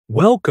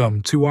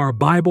Welcome to our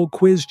Bible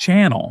quiz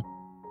channel.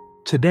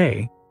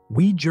 Today,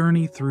 we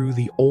journey through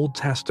the Old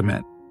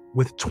Testament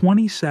with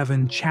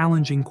 27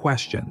 challenging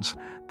questions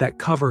that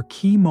cover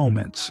key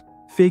moments,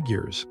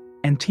 figures,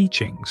 and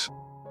teachings.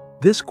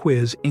 This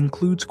quiz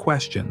includes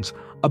questions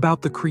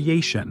about the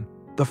creation,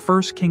 the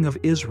first king of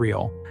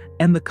Israel,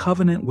 and the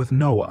covenant with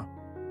Noah.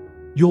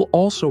 You'll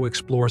also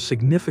explore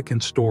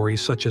significant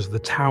stories such as the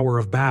Tower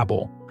of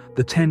Babel,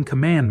 the Ten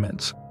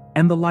Commandments,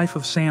 and the life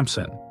of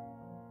Samson.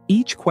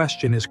 Each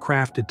question is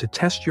crafted to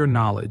test your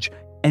knowledge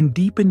and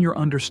deepen your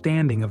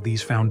understanding of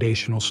these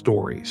foundational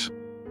stories.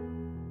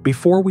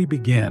 Before we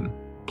begin,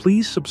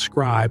 please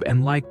subscribe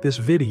and like this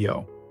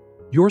video.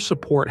 Your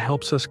support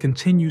helps us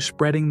continue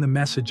spreading the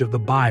message of the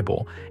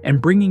Bible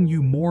and bringing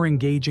you more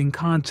engaging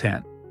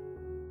content.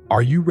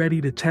 Are you ready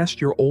to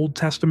test your Old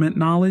Testament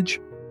knowledge?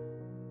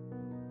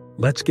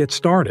 Let's get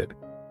started.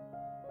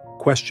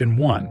 Question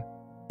 1.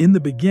 In the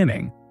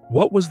beginning,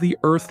 what was the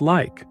earth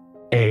like?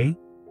 A.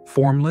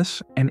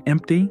 Formless and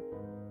empty.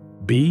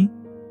 B.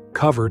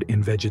 Covered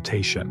in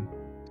vegetation.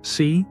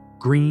 C.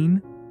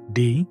 Green.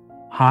 D.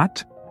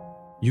 Hot.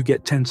 You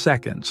get 10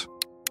 seconds.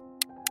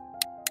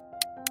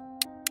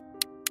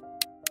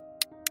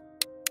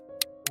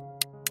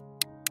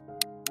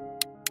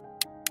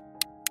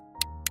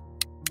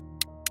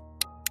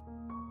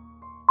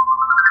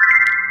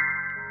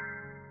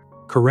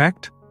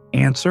 Correct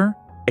answer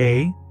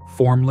A.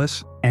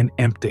 Formless and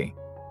empty.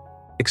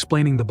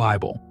 Explaining the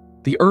Bible.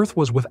 The earth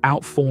was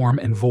without form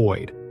and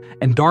void,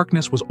 and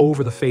darkness was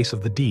over the face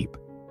of the deep,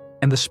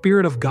 and the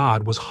Spirit of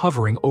God was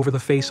hovering over the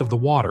face of the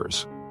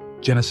waters.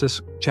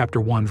 Genesis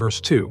chapter 1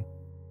 verse 2.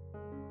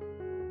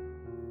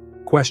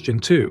 Question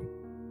 2.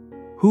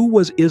 Who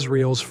was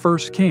Israel's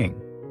first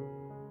king?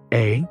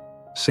 A.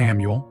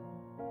 Samuel.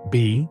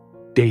 B.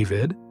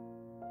 David.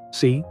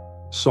 C.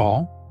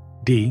 Saul.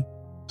 D.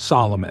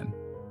 Solomon.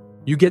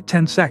 You get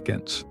 10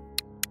 seconds.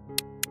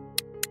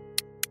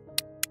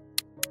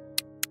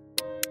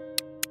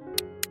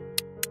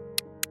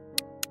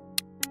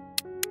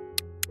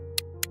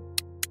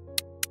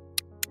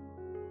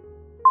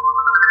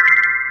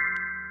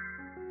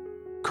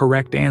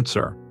 Correct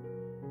answer.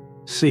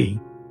 C.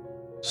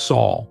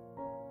 Saul.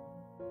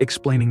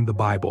 Explaining the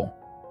Bible.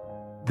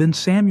 Then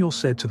Samuel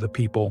said to the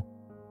people,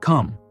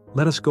 "Come,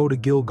 let us go to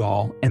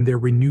Gilgal and there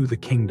renew the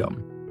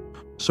kingdom."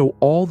 So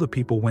all the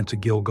people went to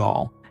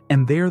Gilgal,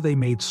 and there they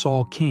made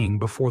Saul king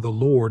before the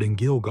Lord in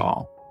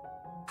Gilgal.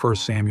 1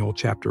 Samuel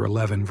chapter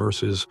 11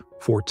 verses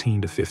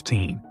 14 to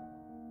 15.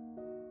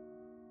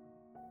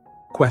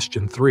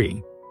 Question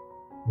 3.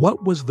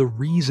 What was the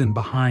reason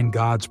behind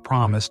God's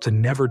promise to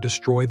never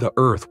destroy the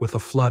earth with a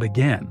flood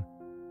again?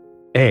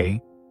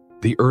 A.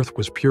 The earth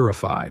was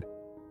purified.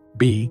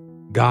 B.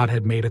 God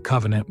had made a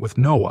covenant with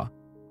Noah.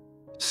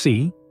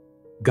 C.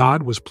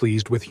 God was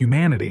pleased with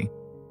humanity.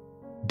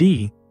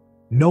 D.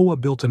 Noah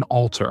built an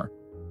altar.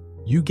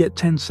 You get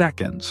 10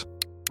 seconds.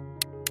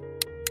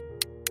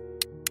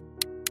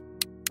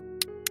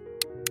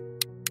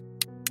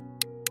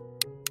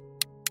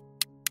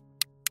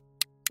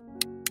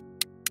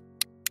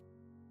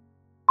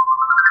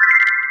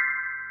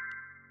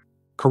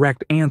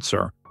 Correct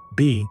answer,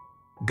 B.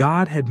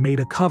 God had made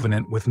a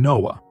covenant with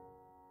Noah.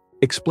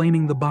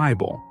 Explaining the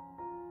Bible.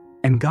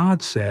 And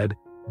God said,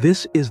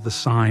 "This is the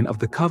sign of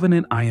the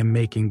covenant I am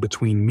making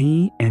between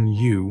me and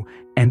you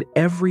and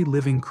every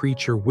living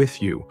creature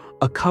with you,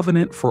 a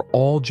covenant for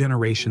all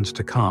generations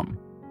to come."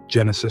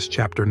 Genesis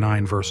chapter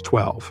 9 verse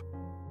 12.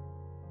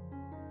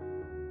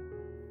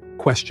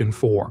 Question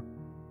 4.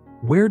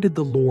 Where did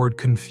the Lord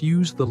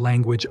confuse the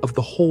language of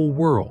the whole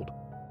world?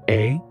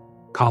 A.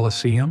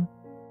 Colosseum.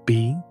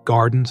 B.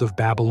 Gardens of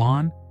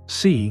Babylon.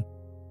 C.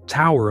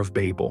 Tower of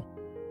Babel.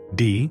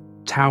 D.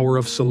 Tower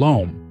of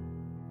Siloam.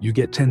 You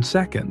get 10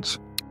 seconds.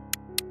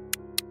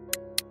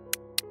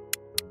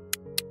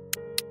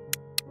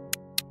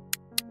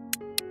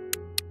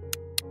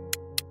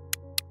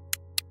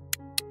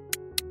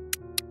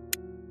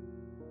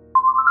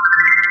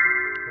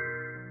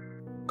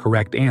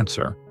 Correct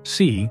answer,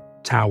 C.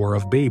 Tower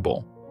of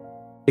Babel.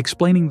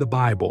 Explaining the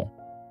Bible.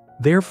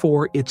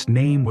 Therefore its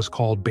name was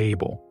called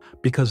Babel,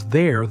 because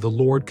there the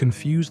Lord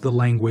confused the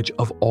language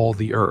of all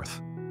the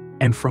earth.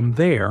 And from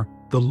there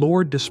the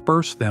Lord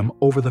dispersed them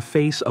over the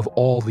face of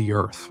all the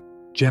earth.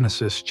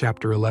 Genesis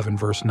chapter 11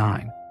 verse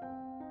 9.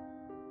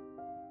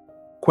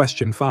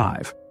 Question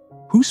 5.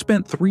 Who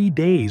spent 3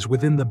 days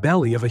within the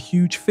belly of a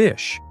huge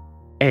fish?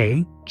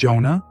 A.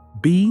 Jonah.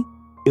 B.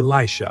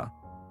 Elisha.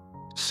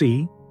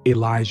 C.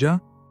 Elijah.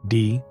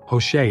 D.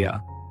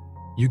 Hosea.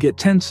 You get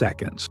 10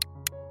 seconds.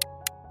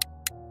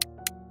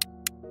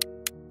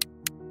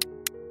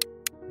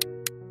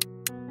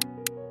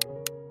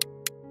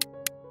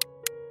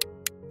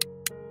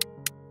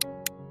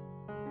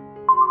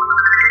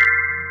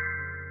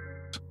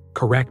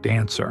 Correct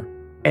answer,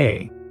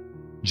 A.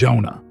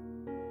 Jonah.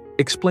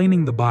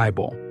 Explaining the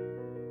Bible.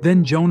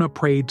 Then Jonah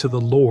prayed to the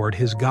Lord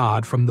his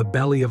God from the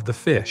belly of the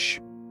fish.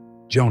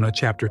 Jonah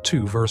chapter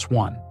 2 verse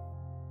 1.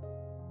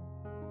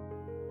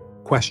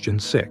 Question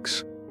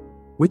 6.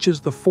 Which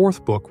is the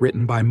fourth book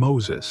written by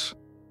Moses?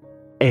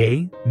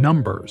 A.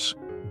 Numbers.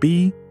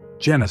 B.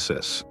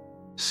 Genesis.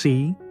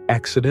 C.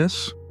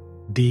 Exodus.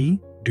 D.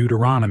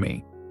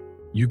 Deuteronomy.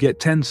 You get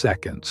 10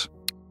 seconds.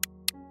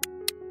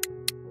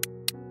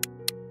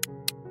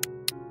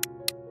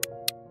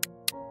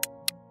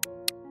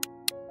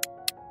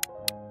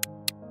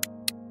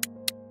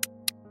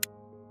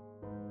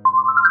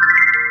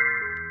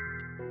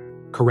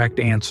 Correct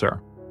answer.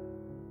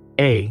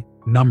 A.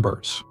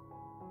 Numbers.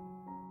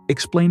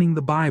 Explaining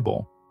the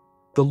Bible.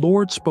 The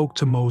Lord spoke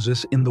to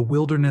Moses in the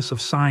wilderness of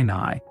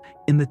Sinai,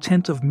 in the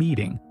tent of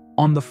meeting,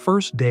 on the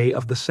first day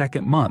of the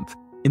second month,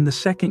 in the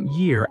second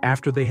year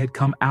after they had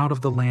come out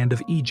of the land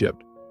of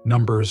Egypt.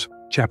 Numbers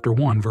chapter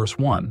 1, verse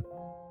 1.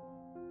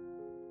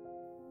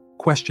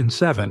 Question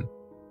 7.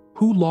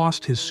 Who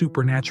lost his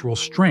supernatural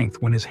strength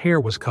when his hair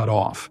was cut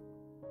off?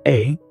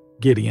 A.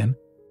 Gideon.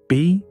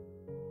 B.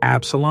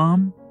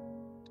 Absalom.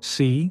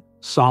 C.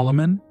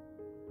 Solomon.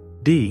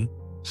 D.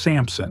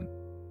 Samson.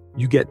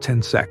 You get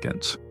 10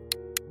 seconds.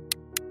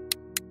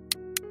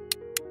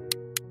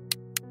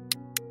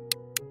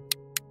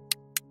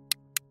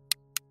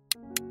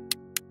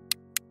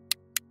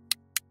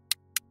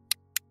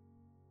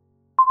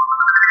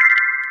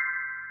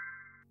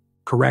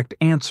 Correct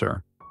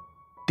answer.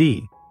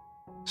 D.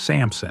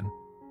 Samson.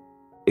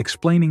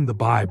 Explaining the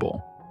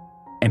Bible.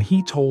 And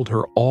he told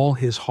her all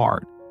his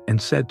heart,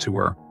 and said to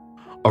her,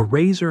 A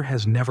razor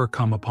has never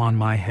come upon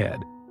my head,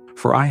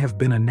 for I have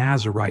been a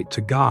Nazirite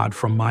to God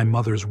from my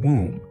mother's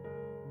womb.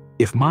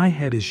 If my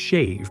head is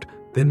shaved,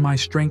 then my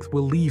strength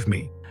will leave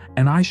me,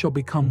 and I shall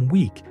become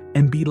weak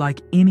and be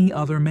like any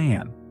other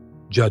man.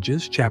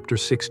 Judges chapter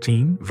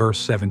 16, verse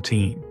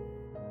 17.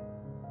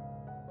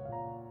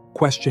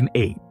 Question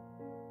 8.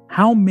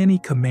 How many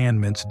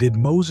commandments did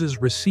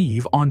Moses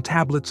receive on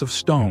tablets of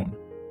stone?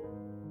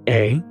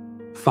 A.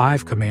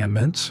 5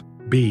 commandments.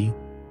 B.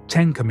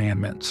 10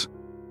 commandments.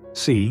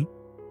 C.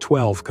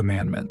 12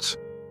 commandments.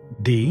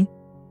 D.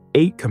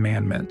 8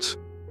 commandments.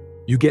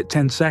 You get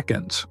 10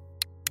 seconds.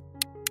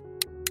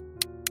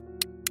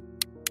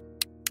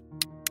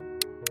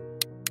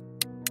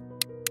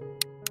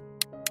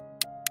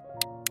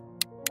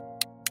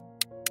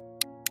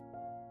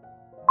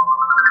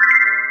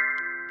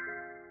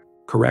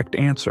 Correct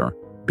answer.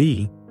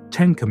 B.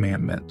 10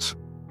 commandments.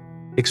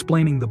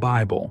 Explaining the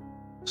Bible.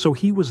 So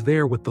he was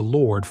there with the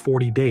Lord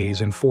 40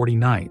 days and 40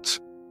 nights.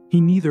 He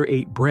neither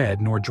ate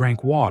bread nor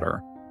drank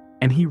water.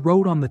 And he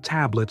wrote on the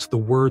tablets the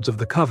words of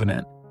the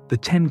covenant, the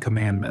 10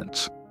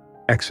 commandments.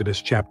 Exodus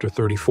chapter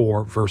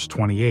 34, verse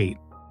 28.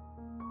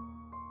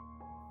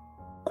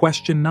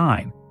 Question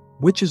 9.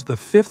 Which is the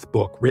fifth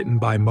book written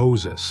by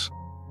Moses?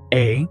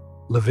 A.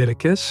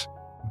 Leviticus.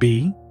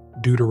 B.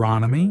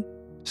 Deuteronomy.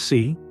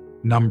 C.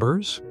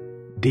 Numbers.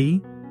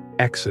 D.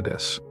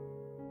 Exodus.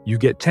 You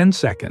get 10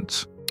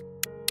 seconds.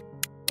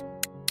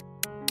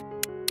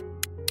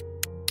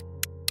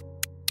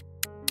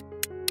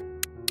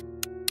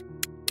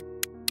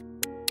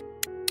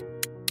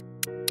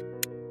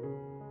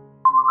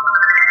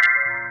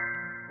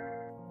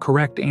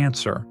 Correct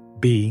answer.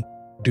 B.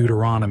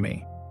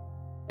 Deuteronomy.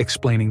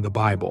 Explaining the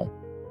Bible.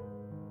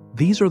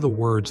 These are the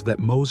words that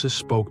Moses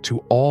spoke to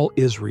all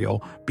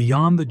Israel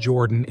beyond the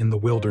Jordan in the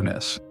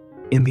wilderness,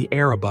 in the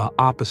Arabah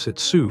opposite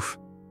Suf,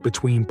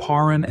 between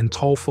Paran and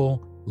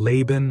Tophel,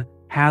 Laban,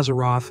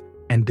 Hazeroth,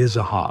 and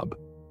Dizahab.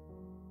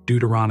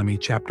 Deuteronomy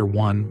chapter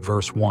 1,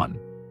 verse 1.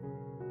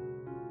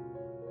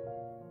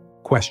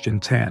 Question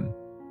 10.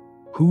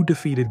 Who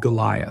defeated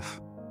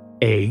Goliath?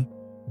 A.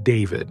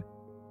 David.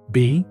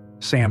 B.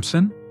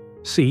 Samson.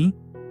 C.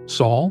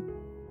 Saul.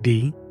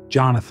 D.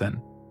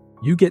 Jonathan.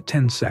 You get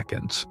 10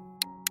 seconds.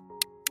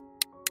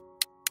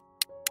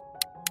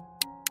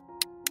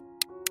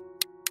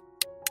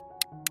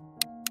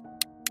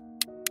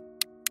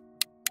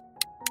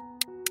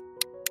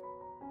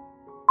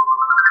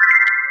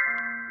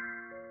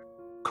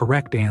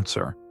 Correct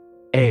answer.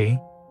 A.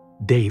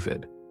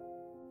 David.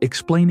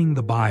 Explaining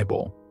the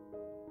Bible.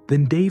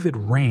 Then David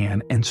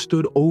ran and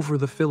stood over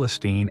the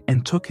Philistine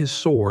and took his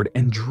sword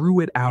and drew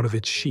it out of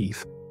its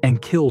sheath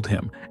and killed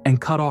him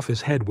and cut off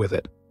his head with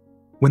it.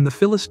 When the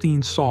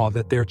Philistines saw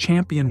that their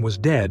champion was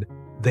dead,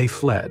 they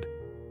fled.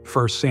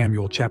 1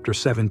 Samuel chapter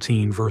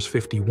 17, verse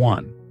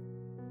 51.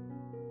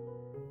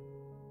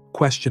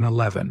 Question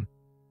 11.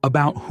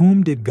 About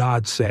whom did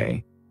God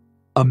say,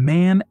 "A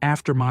man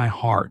after my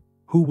heart,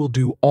 who will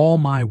do all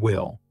my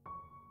will"?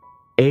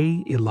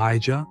 A.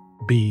 Elijah.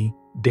 B.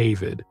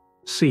 David.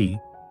 C.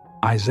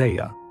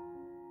 Isaiah.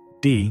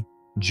 D.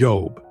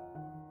 Job.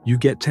 You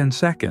get 10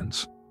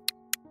 seconds.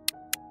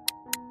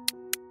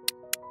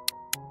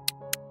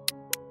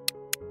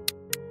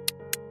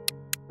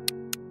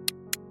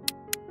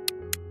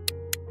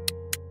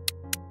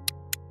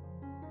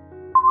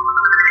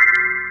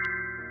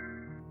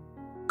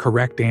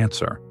 Correct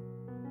answer.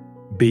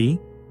 B.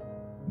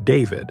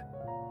 David.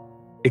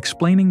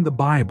 Explaining the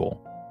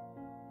Bible.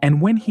 And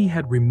when he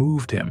had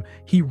removed him,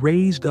 he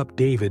raised up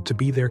David to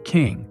be their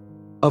king,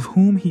 of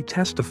whom he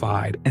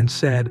testified and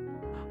said,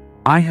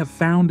 I have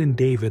found in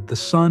David the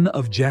son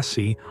of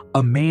Jesse,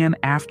 a man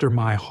after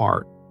my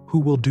heart, who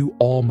will do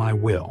all my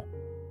will.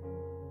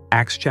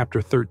 Acts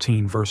chapter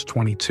 13, verse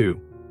 22.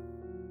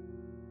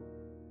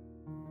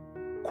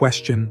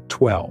 Question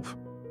 12.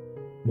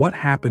 What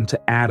happened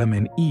to Adam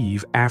and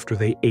Eve after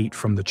they ate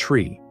from the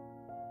tree?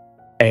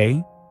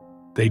 A.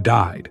 They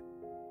died.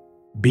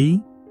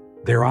 B.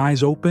 Their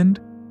eyes opened.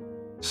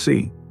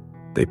 C.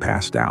 They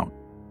passed out.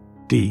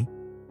 D.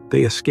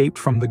 They escaped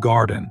from the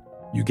garden.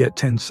 You get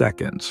 10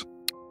 seconds.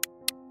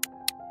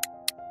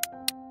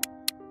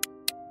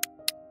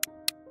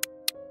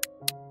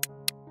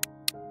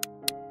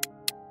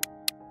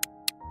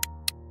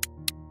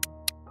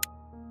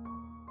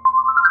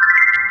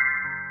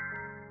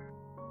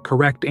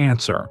 Correct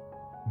answer.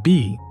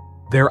 B.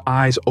 Their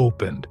eyes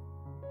opened.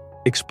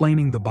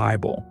 Explaining the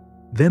Bible.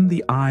 Then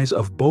the eyes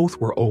of both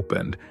were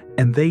opened,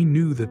 and they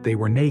knew that they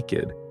were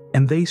naked,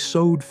 and they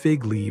sewed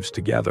fig leaves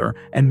together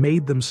and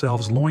made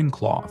themselves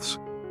loincloths.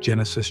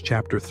 Genesis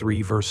chapter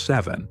 3, verse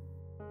 7.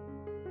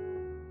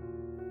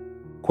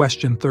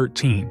 Question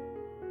 13.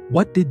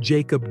 What did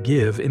Jacob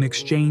give in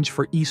exchange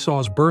for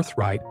Esau's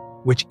birthright,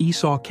 which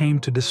Esau came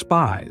to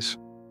despise?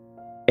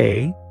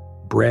 A.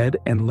 Bread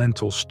and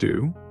lentil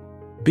stew.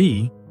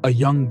 B. A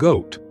young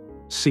goat.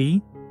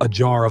 C. A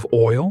jar of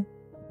oil.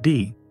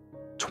 D.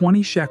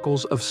 20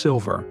 shekels of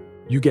silver.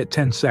 You get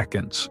 10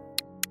 seconds.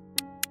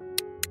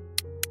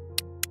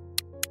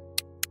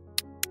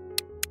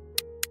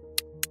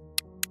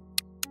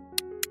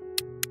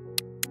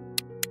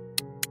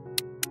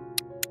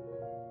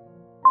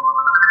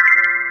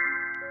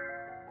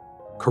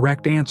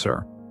 Correct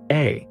answer.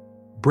 A.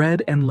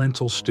 Bread and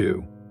lentil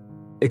stew.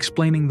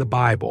 Explaining the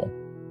Bible.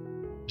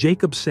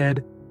 Jacob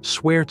said,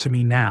 "Swear to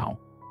me now."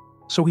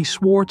 So he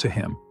swore to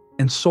him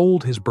and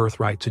sold his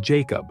birthright to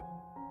Jacob.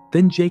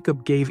 Then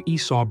Jacob gave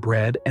Esau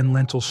bread and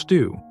lentil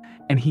stew,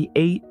 and he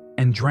ate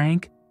and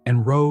drank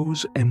and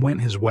rose and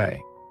went his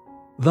way.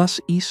 Thus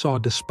Esau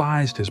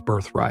despised his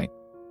birthright.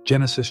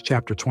 Genesis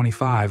chapter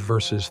 25,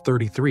 verses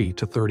 33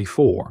 to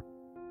 34.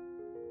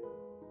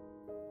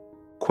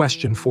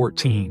 Question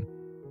 14.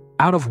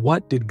 Out of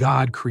what did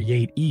God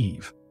create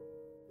Eve?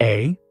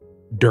 A.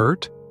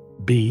 Dirt.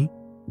 B.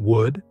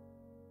 Wood.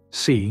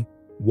 C.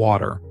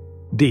 Water.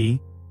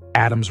 D.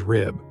 Adam's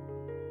rib.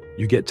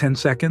 You get 10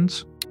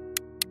 seconds.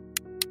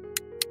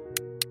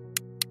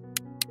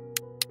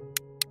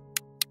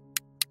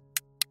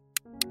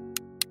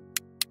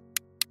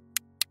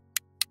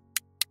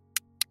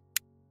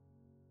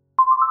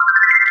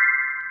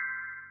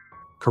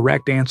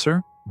 Correct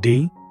answer,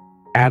 D.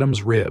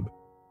 Adam's rib.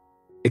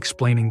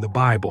 Explaining the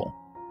Bible.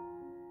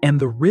 And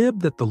the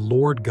rib that the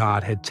Lord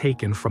God had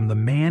taken from the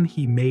man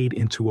he made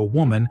into a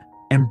woman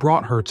and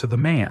brought her to the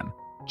man.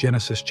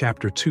 Genesis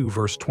chapter 2,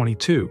 verse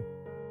 22.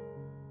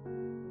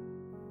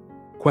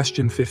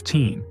 Question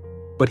 15.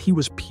 But he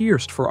was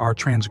pierced for our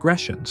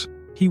transgressions.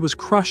 He was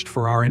crushed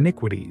for our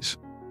iniquities.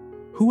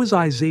 Who is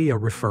Isaiah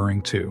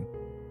referring to?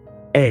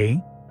 A.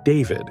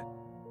 David.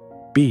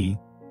 B.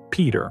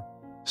 Peter.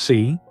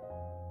 C.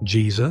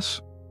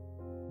 Jesus.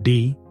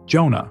 D.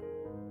 Jonah.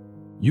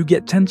 You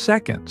get 10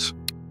 seconds.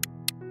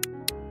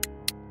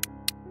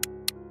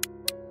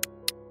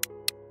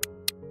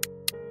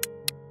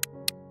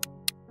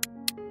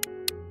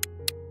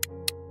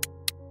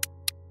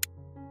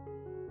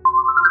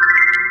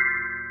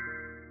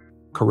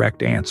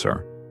 Correct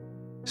answer.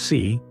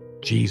 C.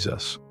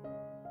 Jesus.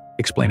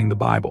 Explaining the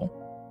Bible.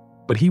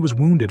 But he was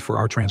wounded for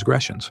our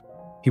transgressions.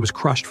 He was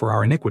crushed for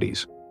our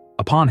iniquities.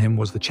 Upon him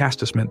was the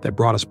chastisement that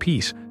brought us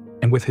peace,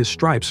 and with his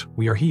stripes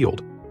we are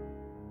healed.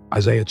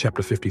 Isaiah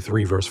chapter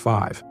 53, verse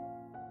 5.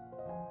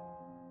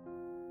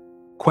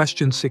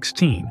 Question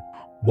 16.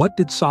 What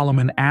did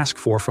Solomon ask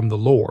for from the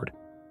Lord?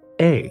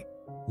 A.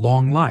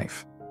 Long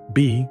life.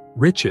 B.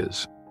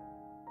 Riches.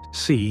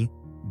 C.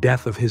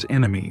 Death of his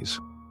enemies.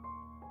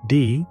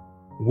 D.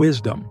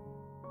 Wisdom.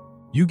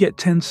 You get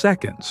 10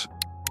 seconds.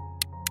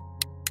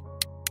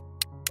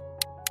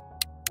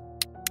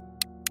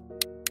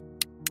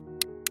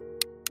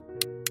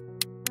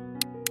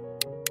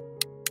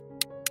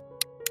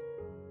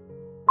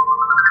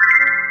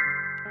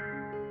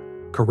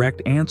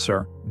 Correct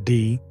answer,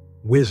 D.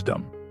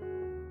 Wisdom.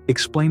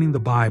 Explaining the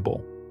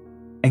Bible.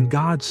 And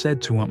God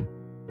said to him,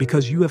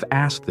 "Because you have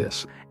asked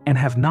this, and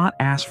have not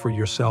asked for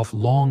yourself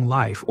long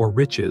life or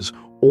riches,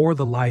 or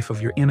the life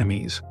of your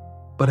enemies,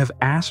 but have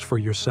asked for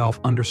yourself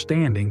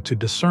understanding to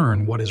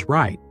discern what is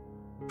right."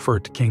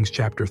 1 Kings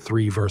chapter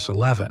 3, verse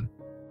 11.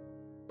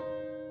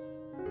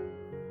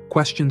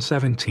 Question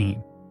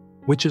 17.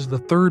 Which is the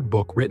third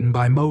book written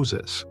by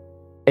Moses?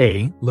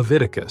 A.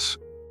 Leviticus.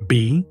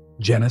 B.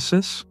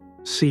 Genesis.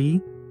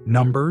 C.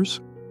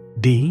 Numbers.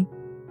 D.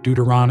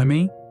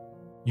 Deuteronomy.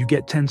 You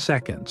get 10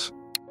 seconds.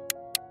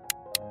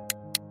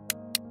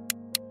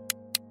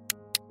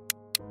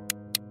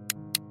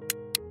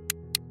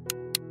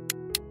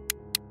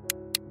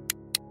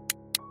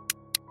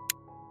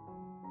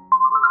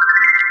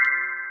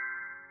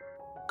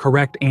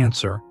 Correct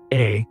answer,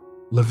 A.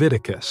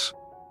 Leviticus.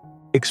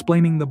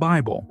 Explaining the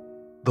Bible.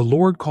 The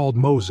Lord called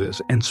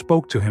Moses and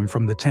spoke to him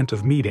from the tent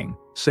of meeting,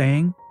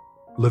 saying,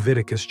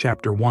 Leviticus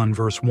chapter 1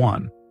 verse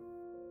 1.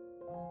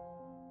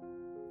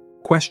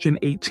 Question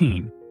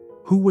 18.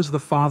 Who was the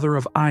father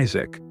of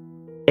Isaac?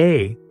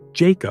 A.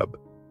 Jacob.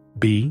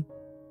 B.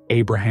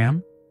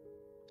 Abraham.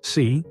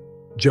 C.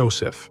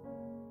 Joseph.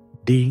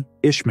 D.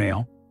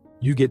 Ishmael.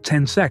 You get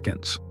 10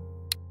 seconds.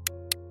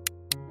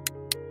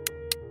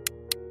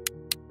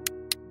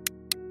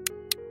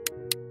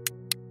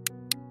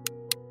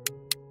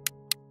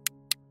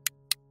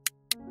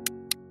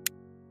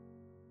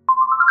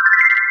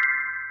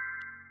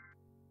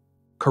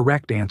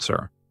 Correct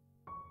answer.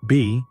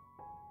 B.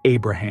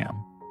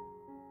 Abraham.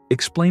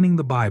 Explaining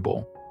the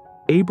Bible,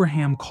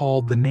 Abraham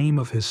called the name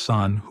of his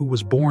son who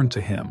was born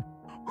to him,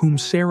 whom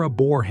Sarah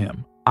bore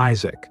him,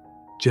 Isaac.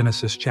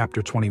 Genesis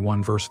chapter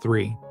 21 verse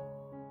 3.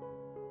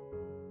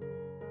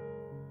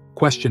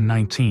 Question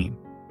 19.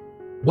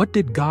 What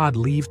did God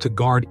leave to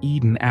guard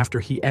Eden after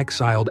he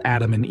exiled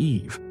Adam and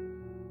Eve?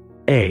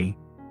 A.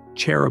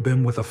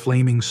 Cherubim with a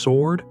flaming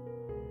sword.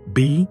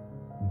 B.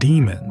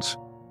 Demons.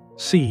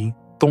 C.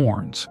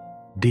 Thorns.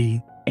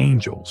 D.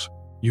 Angels.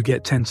 You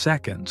get 10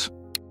 seconds.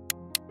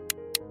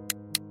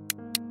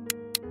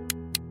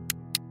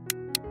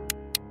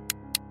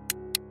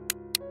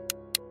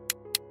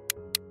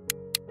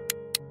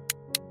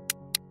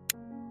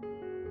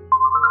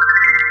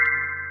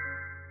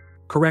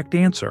 Correct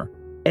answer.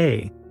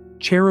 A.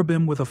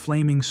 Cherubim with a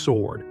flaming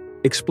sword.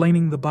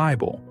 Explaining the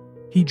Bible,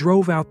 he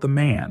drove out the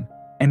man,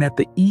 and at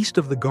the east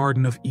of the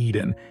Garden of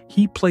Eden,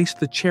 he placed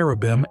the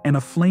cherubim and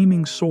a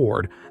flaming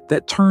sword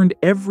that turned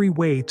every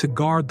way to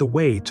guard the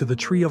way to the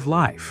tree of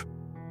life.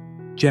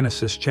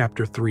 Genesis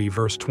chapter 3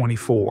 verse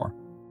 24.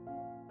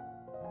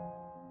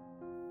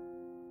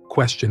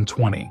 Question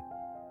 20.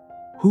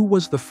 Who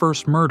was the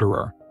first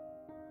murderer?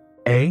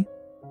 A.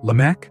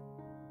 Lamech.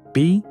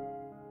 B.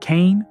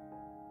 Cain.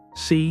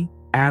 C.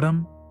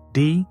 Adam.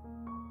 D.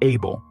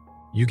 Abel.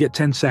 You get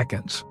 10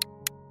 seconds.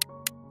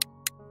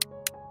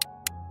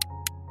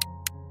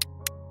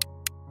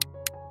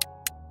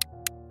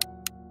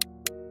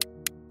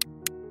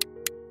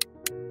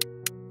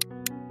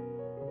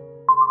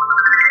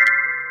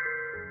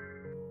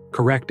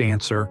 Correct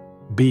answer.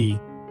 B.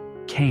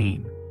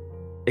 Cain.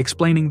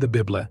 Explaining the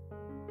Bible,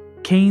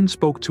 Cain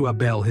spoke to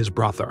Abel his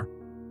brother.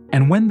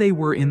 And when they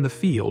were in the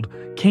field,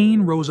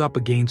 Cain rose up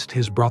against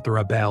his brother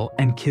Abel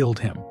and killed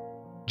him.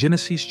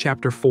 Genesis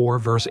chapter 4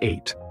 verse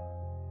 8.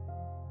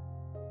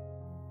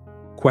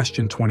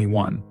 Question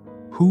 21.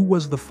 Who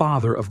was the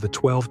father of the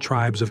 12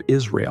 tribes of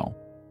Israel?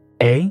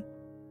 A.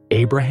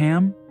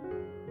 Abraham.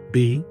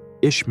 B.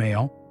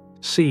 Ishmael.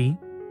 C.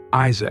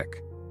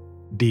 Isaac.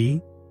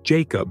 D.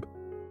 Jacob.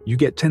 You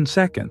get 10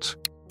 seconds.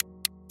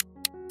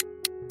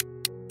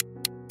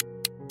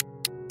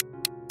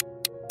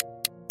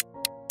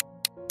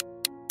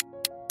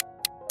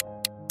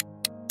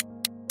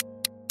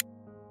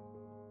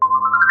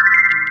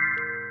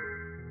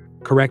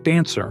 Correct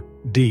answer.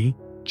 D.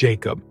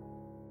 Jacob.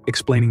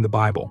 Explaining the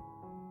Bible,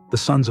 the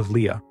sons of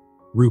Leah,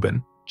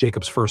 Reuben,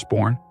 Jacob's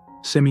firstborn,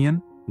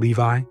 Simeon,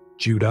 Levi,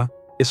 Judah,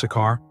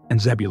 Issachar,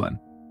 and Zebulun.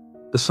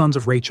 The sons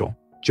of Rachel,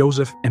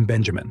 Joseph and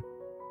Benjamin.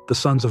 The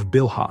sons of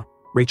Bilhah,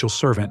 Rachel's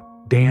servant,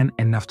 Dan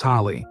and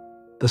Naphtali.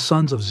 The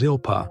sons of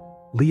Zilpah,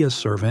 Leah's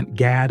servant,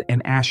 Gad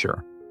and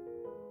Asher.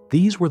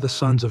 These were the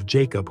sons of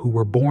Jacob who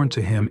were born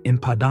to him in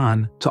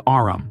Paddan to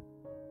Aram.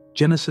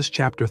 Genesis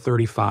chapter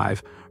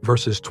 35,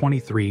 verses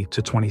 23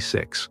 to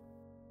 26.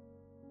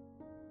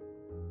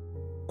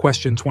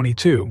 Question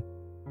 22.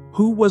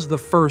 Who was the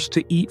first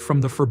to eat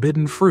from the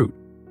forbidden fruit?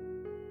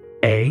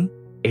 A.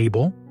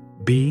 Abel.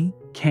 B.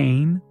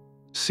 Cain.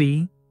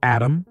 C.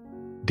 Adam.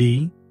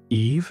 D.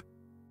 Eve.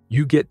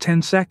 You get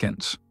 10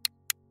 seconds.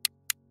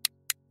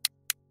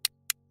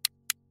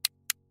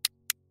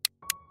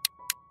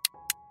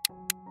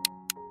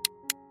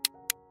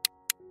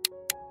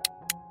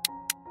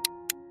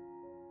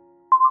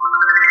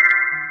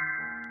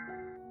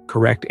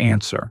 Correct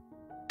answer.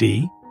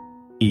 D.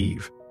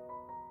 Eve.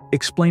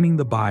 Explaining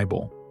the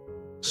Bible.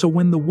 So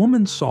when the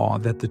woman saw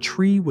that the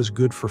tree was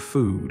good for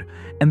food,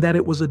 and that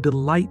it was a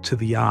delight to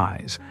the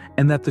eyes,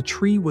 and that the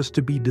tree was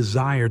to be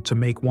desired to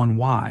make one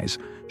wise,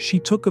 she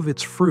took of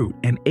its fruit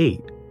and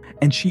ate,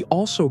 and she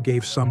also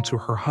gave some to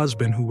her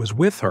husband who was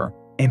with her,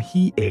 and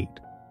he ate.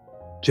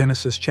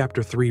 Genesis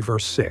chapter 3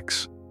 verse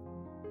 6.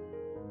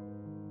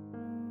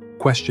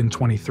 Question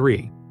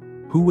 23.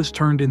 Who was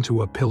turned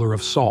into a pillar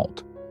of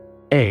salt?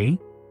 A.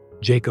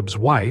 Jacob's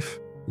wife,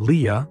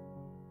 Leah.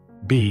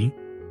 B.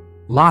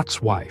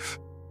 Lot's wife.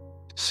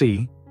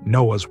 C.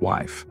 Noah's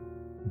wife.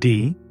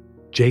 D.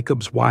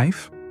 Jacob's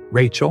wife,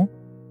 Rachel.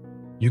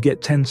 You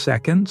get 10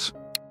 seconds.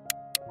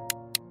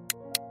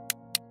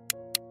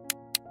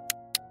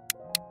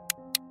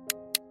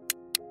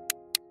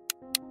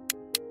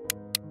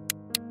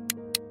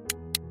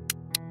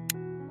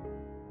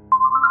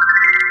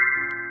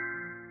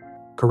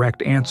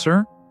 Correct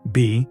answer,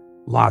 B.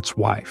 Lot's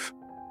wife.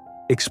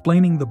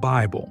 Explaining the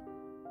Bible.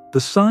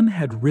 The sun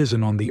had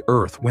risen on the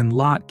earth when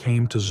Lot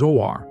came to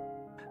Zoar.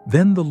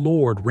 Then the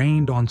Lord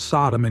rained on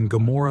Sodom and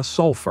Gomorrah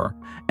sulfur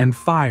and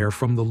fire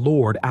from the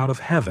Lord out of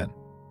heaven.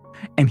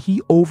 And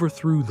he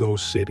overthrew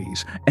those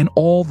cities, and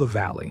all the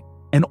valley,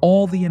 and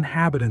all the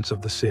inhabitants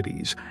of the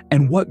cities,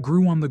 and what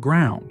grew on the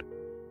ground.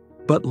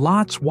 But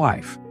Lot's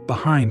wife,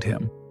 behind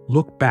him,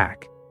 looked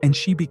back, and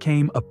she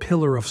became a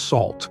pillar of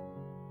salt.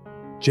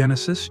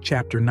 Genesis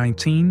chapter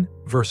 19,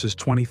 verses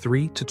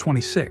 23 to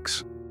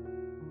 26.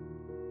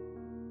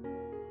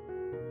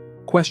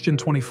 Question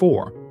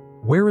 24.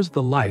 Where is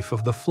the life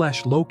of the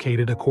flesh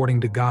located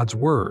according to God's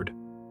word?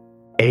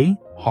 A.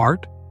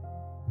 Heart.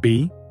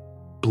 B.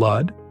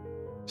 Blood.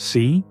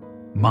 C.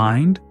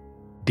 Mind.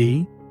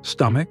 D.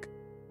 Stomach.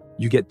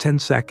 You get 10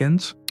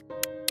 seconds.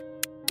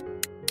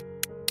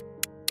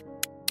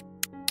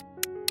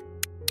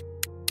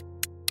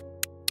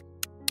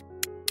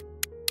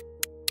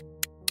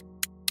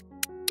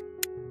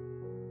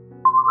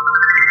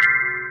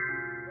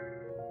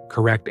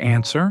 Correct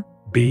answer,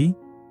 B.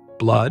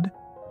 Blood.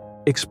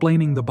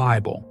 Explaining the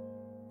Bible.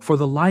 For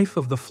the life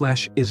of the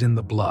flesh is in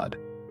the blood,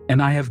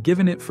 and I have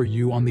given it for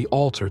you on the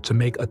altar to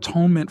make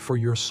atonement for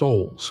your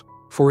souls,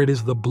 for it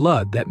is the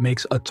blood that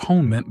makes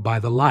atonement by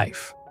the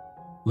life.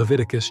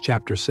 Leviticus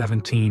chapter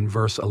 17,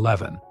 verse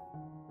 11.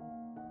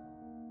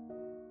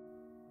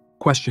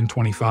 Question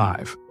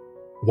 25.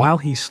 While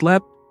he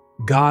slept,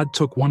 God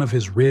took one of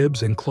his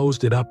ribs and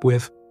closed it up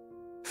with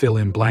fill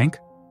in blank.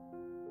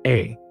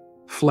 A.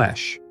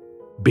 Flesh.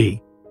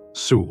 B.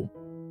 Stool.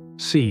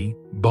 C.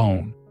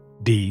 Bone.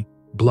 D.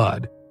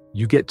 Blood.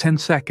 You get 10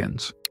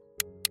 seconds.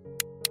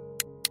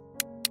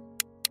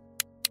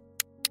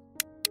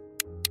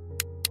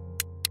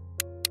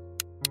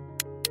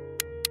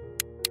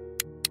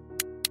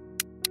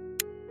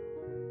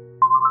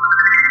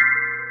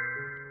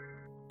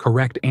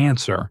 Correct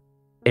answer,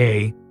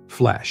 A.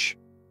 Flesh.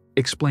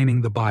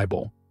 Explaining the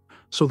Bible.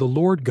 So the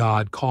Lord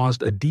God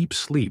caused a deep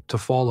sleep to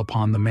fall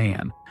upon the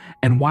man,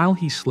 and while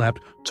he slept,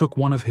 took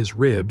one of his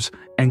ribs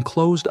and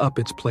closed up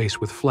its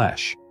place with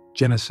flesh.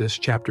 Genesis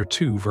chapter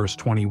 2, verse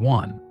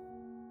 21.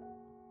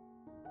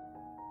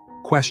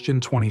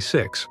 Question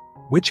 26.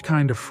 Which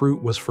kind of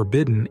fruit was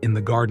forbidden in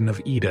the Garden of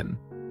Eden?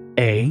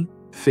 A.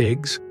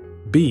 Figs.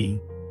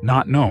 B.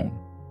 Not known.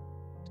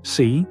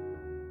 C.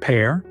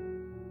 Pear.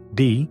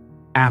 D.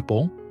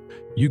 Apple.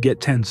 You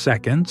get 10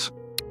 seconds.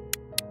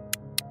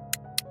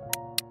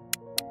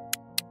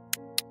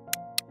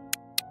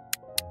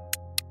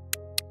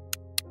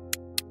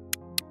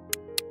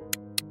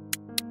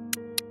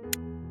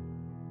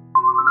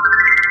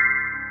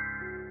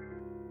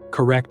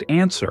 Correct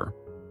answer,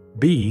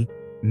 B.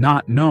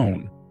 Not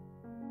known.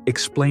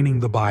 Explaining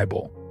the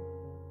Bible.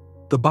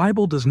 The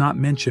Bible does not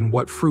mention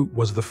what fruit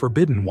was the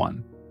forbidden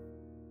one.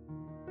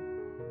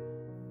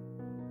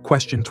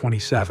 Question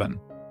 27.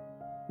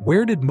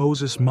 Where did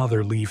Moses'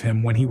 mother leave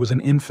him when he was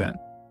an infant?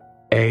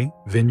 A.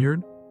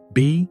 Vineyard.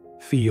 B.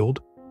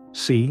 Field.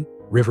 C.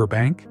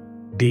 Riverbank.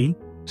 D.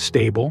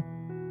 Stable.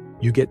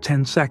 You get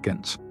 10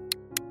 seconds.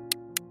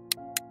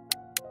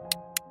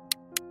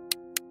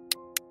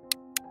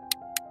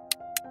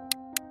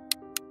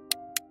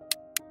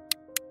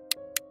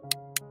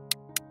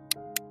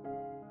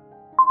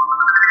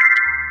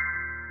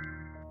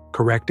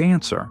 Correct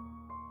answer,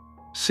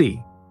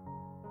 C.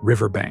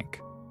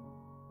 Riverbank.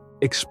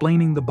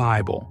 Explaining the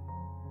Bible.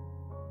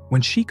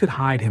 When she could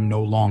hide him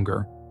no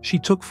longer, she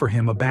took for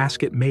him a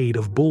basket made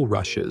of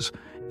bulrushes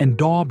and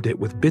daubed it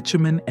with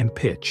bitumen and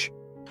pitch.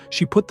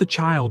 She put the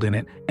child in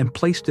it and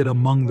placed it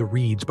among the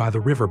reeds by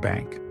the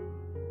riverbank.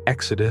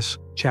 Exodus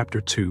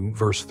chapter 2,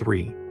 verse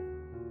 3.